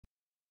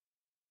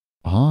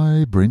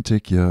Hi,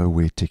 BrenTech here,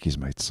 where tech is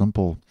made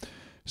simple.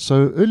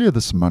 So earlier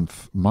this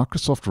month,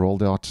 Microsoft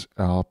rolled out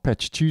our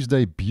Patch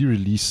Tuesday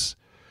B-Release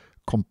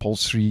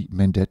compulsory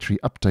mandatory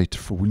update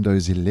for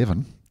Windows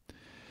 11,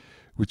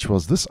 which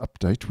was this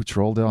update, which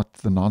rolled out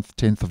the 9th,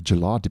 10th of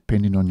July,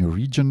 depending on your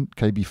region,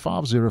 KB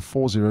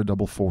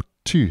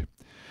 5040442.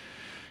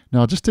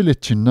 Now, just to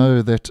let you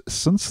know that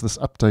since this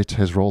update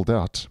has rolled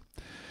out,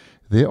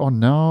 there are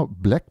now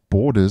black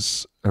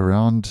borders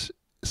around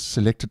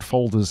selected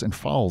folders and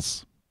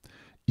files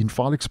in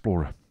File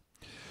Explorer,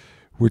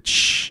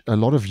 which a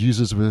lot of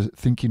users were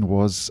thinking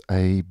was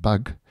a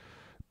bug,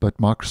 but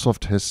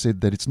Microsoft has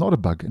said that it's not a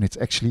bug and it's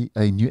actually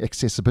a new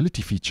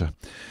accessibility feature.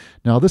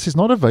 Now, this is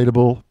not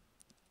available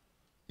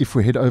if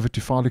we head over to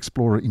File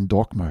Explorer in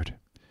dark mode.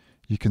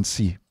 You can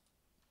see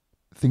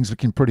things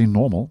looking pretty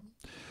normal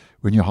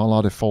when you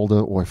highlight a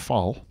folder or a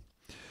file.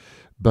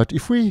 But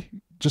if we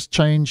just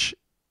change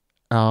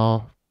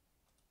our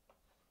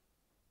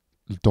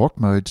dark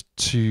mode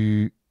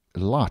to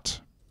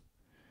light,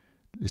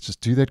 let's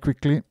just do that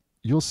quickly.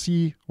 You'll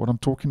see what I'm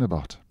talking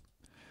about.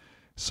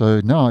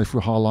 So now if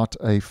we highlight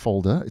a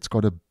folder, it's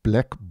got a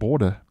black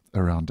border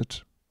around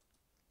it.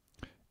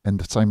 And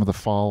the same with the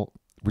file,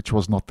 which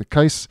was not the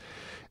case.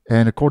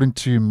 And according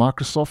to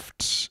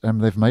Microsoft,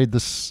 they've made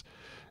this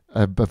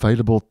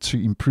available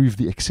to improve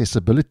the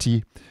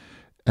accessibility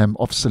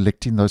of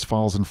selecting those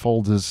files and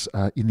folders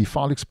in the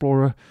File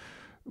Explorer,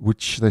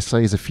 which they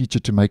say is a feature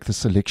to make the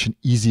selection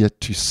easier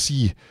to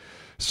see.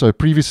 So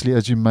previously,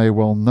 as you may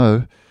well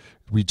know,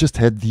 we just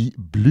had the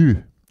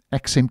blue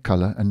accent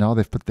color, and now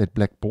they've put that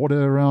black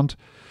border around.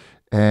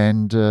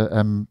 And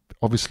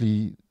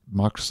obviously,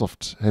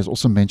 Microsoft has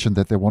also mentioned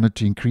that they wanted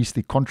to increase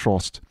the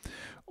contrast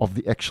of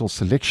the actual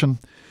selection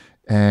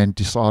and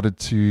decided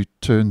to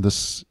turn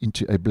this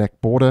into a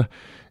black border.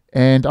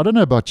 And I don't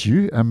know about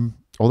you,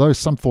 although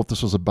some thought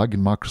this was a bug,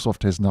 and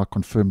Microsoft has now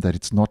confirmed that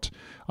it's not.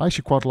 I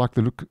actually quite like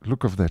the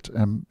look of that.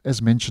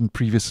 As mentioned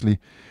previously,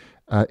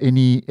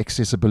 any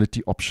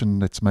accessibility option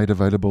that's made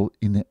available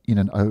in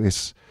an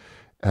OS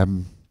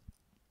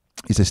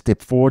is a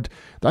step forward.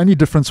 The only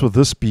difference with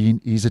this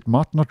being is it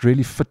might not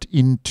really fit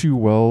in too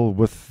well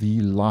with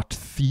the light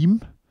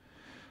theme.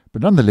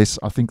 But nonetheless,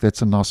 I think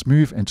that's a nice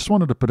move, and just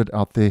wanted to put it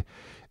out there.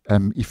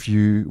 If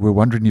you were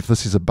wondering if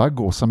this is a bug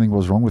or something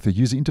was wrong with the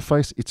user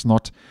interface, it's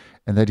not,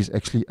 and that is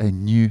actually a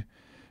new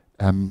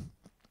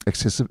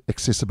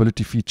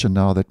accessibility feature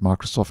now that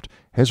Microsoft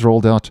has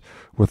rolled out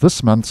with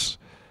this month's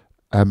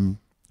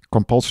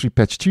compulsory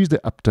Patch Tuesday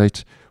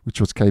update, which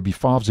was KB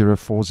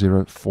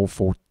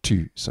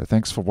 5040442. So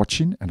thanks for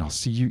watching, and I'll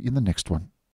see you in the next one.